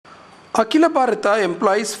ಅಖಿಲ Bharat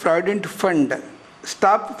employees provident fund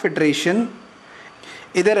staff federation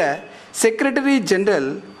ಇದರ secretary general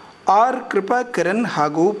R ಕೃಪಾಕರನ್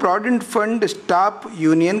ಹಾಗೂ provident fund staff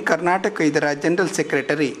union Karnataka ಇದರ ಜನರಲ್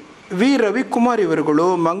ಸೆಕ್ರೆಟರಿ ವಿ ರವಿಕುಮಾರ್ ಇವರುಗಳು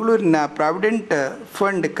ಮಂಗಳೂರಿನ ಪ್ರಾವಿಡೆಂಟ್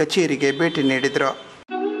ಫಂಡ್ ಕಚೇರಿಗೆ ಭೇಟಿ ನೀಡಿದರು.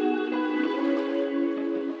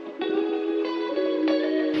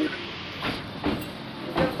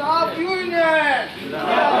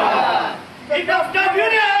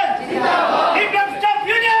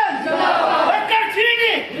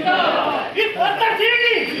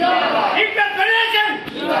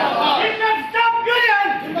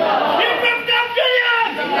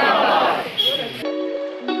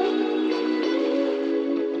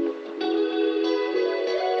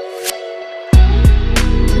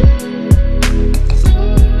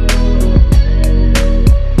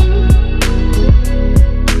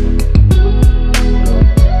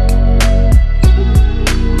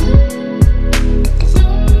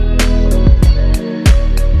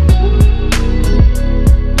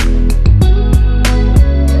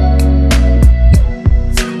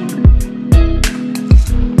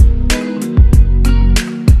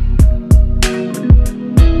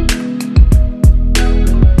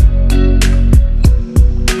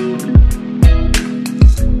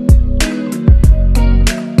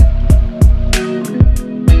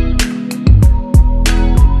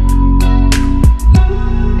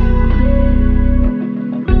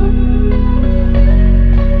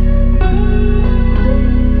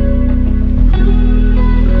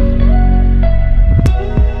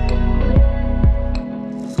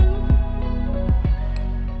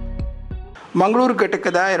 ಮಂಗಳೂರು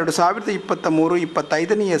ಘಟಕದ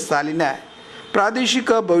 2023-25ನೇ ಸಾಲಿನ ಪ್ರಾದೇಶಿಕ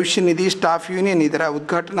ಭವಿಷ್ಯ ನಿಧಿ ಸ್ಟಾಫ್ ಯೂನಿಯನ್ ಇದರ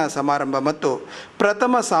ಉದ್ಘಾಟನಾ ಸಮಾರಂಭ ಮತ್ತು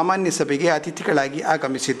ಪ್ರಥಮ ಸಾಮಾನ್ಯ ಸಭೆಗೆ ಅತಿಥಿಗಳಾಗಿ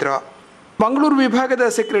ಆಗಮಿಸಿದರು. ಮಂಗಳೂರು ವಿಭಾಗದ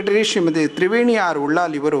ಸೆಕ್ರೆಟರಿ ಶ್ರೀಮತಿ ತ್ರಿವೇಣಿ ಆರ್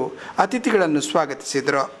ಉಳ್ಳಾಲ್ ಇವರು ಅತಿಥಿಗಳನ್ನು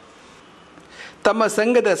ಸ್ವಾಗತಿಸಿದರು. ತಮ್ಮ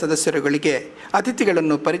ಸಂಘದ ಸದಸ್ಯರುಗಳಿಗೆ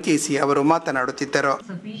ಅತಿಥಿಗಳನ್ನು ಪರಿಚಯಿಸಿ ಅವರು ಮಾತನಾಡುತ್ತಿದ್ದರು.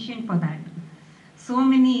 So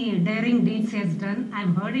many daring deeds he has done. I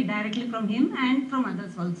have heard it directly from him and from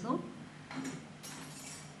others also.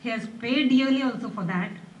 He has paid dearly also for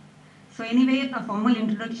that. So anyway, a formal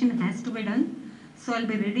introduction has to be done. So I'll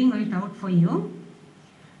be reading it out for you.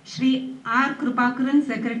 Shri R. Krupakaran,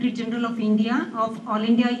 Secretary General of India of All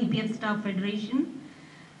India EPF Staff Federation,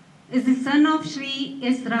 is the son of Shri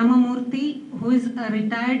S. Ramamurthy, who is a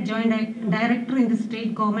retired joint director in the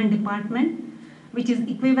state government department, which is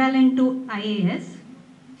equivalent to IAS.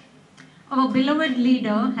 Our beloved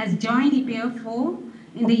leader has joined EPF4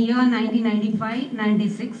 in the year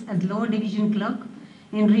 1995-96 as lower division clerk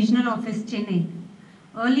in regional office Chennai.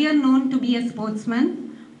 Earlier known to be a sportsman,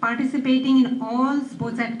 participating in all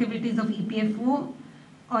sports activities of EPF4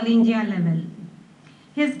 all India level.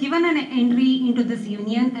 He has given an entry into this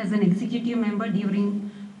union as an executive member during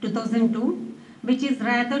 2002, which is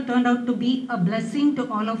rather turned out to be a blessing to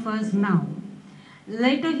all of us now.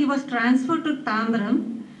 Later he was transferred to Tambaram,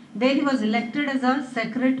 where he was elected as a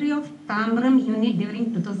secretary of Tambaram unit during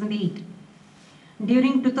 2008.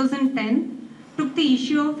 During 2010, took the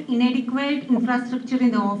issue of inadequate infrastructure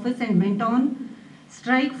in the office and went on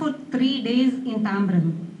strike for 3 days in Tambaram.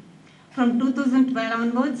 From 2012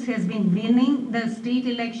 onwards, he has been winning the state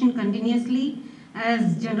election continuously as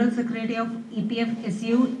General Secretary of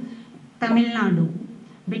EPF-SU Tamil Nadu.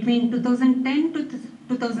 Between 2010 to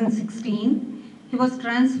 2016, he was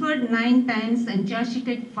transferred 9 times and charge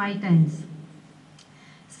sheeted 5 times.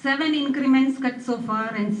 7 increments cut so far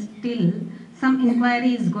and still some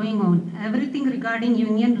inquiry is going on. Everything regarding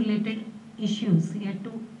union related issues he had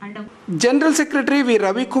to under. General secretary V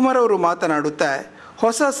Ravikumar ಅವರು ಮಾತನಾಡುತ್ತಾ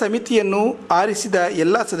ಹೊಸ ಸಮಿತಿಯನ್ನು ಆರಿಸಿದ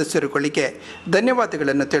ಎಲ್ಲ ಸದಸ್ಯರುಗಳಿಗೆ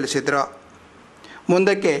ಧನ್ಯವಾದಗಳನ್ನು ತಿಳಿಸಿದರು.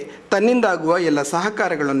 ಮುಂದಕ್ಕೆ ತನ್ನಿಂದಾಗುವ ಎಲ್ಲ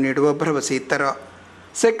ಸಹಕಾರಗಳನ್ನು ನೀಡುವ ಭರವಸೆ ಇತ್ತರು.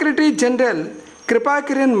 ಸೆಕ್ರೆಟರಿ ಜನರಲ್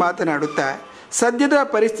ಕೃಪಾಕರನ್ ಮಾತನಾಡುತ್ತಾ ಸದ್ಯದ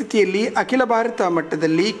ಪರಿಸ್ಥಿತಿಯಲ್ಲಿ ಅಖಿಲ ಭಾರತ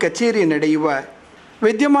ಮಟ್ಟದಲ್ಲಿ ಕಚೇರಿ ನಡೆಯುವ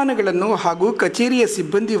ವಿದ್ಯಮಾನಗಳನ್ನು ಹಾಗೂ ಕಚೇರಿಯ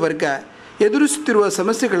ಸಿಬ್ಬಂದಿ ವರ್ಗ ಎದುರಿಸುತ್ತಿರುವ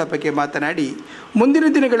ಸಮಸ್ಯೆಗಳ ಬಗ್ಗೆ ಮಾತನಾಡಿ ಮುಂದಿನ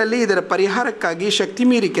ದಿನಗಳಲ್ಲಿ ಇದರ ಪರಿಹಾರಕ್ಕಾಗಿ ಶಕ್ತಿ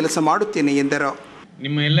ಮೀರಿ ಕೆಲಸ ಮಾಡುತ್ತೇನೆ ಎಂದರು.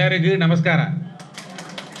 ನಿಮ್ಮ ಎಲ್ಲರಿಗೂ ನಮಸ್ಕಾರ.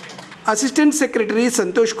 ಅಸಿಸ್ಟೆಂಟ್ ಸೆಕ್ರೆಟರಿ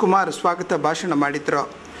ಸಂತೋಷ್ ಕುಮಾರ್ ಸ್ವಾಗತ ಭಾಷಣ ಮಾಡಿದರು.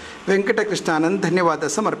 ವೆಂಕಟಕೃಷ್ಣಾನಂದ್ ಧನ್ಯವಾದ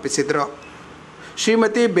ಸಮರ್ಪಿಸಿದರು.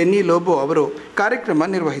 ಶ್ರೀಮತಿ ಬೆನ್ನಿ ಲೋಬೋ ಅವರು ಕಾರ್ಯಕ್ರಮ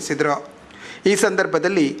ನಿರ್ವಹಿಸಿದರು. ಈ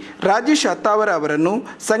ಸಂದರ್ಭದಲ್ಲಿ ರಾಜೇಶ್ ಅತ್ತಾವರ ಅವರನ್ನು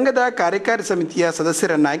ಸಂಘದ ಕಾರ್ಯಕಾರಿ ಸಮಿತಿಯ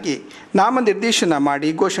ಸದಸ್ಯರನ್ನಾಗಿ ನಾಮನಿರ್ದೇಶನ ಮಾಡಿ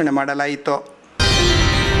ಘೋಷಣೆ ಮಾಡಲಾಯಿತು.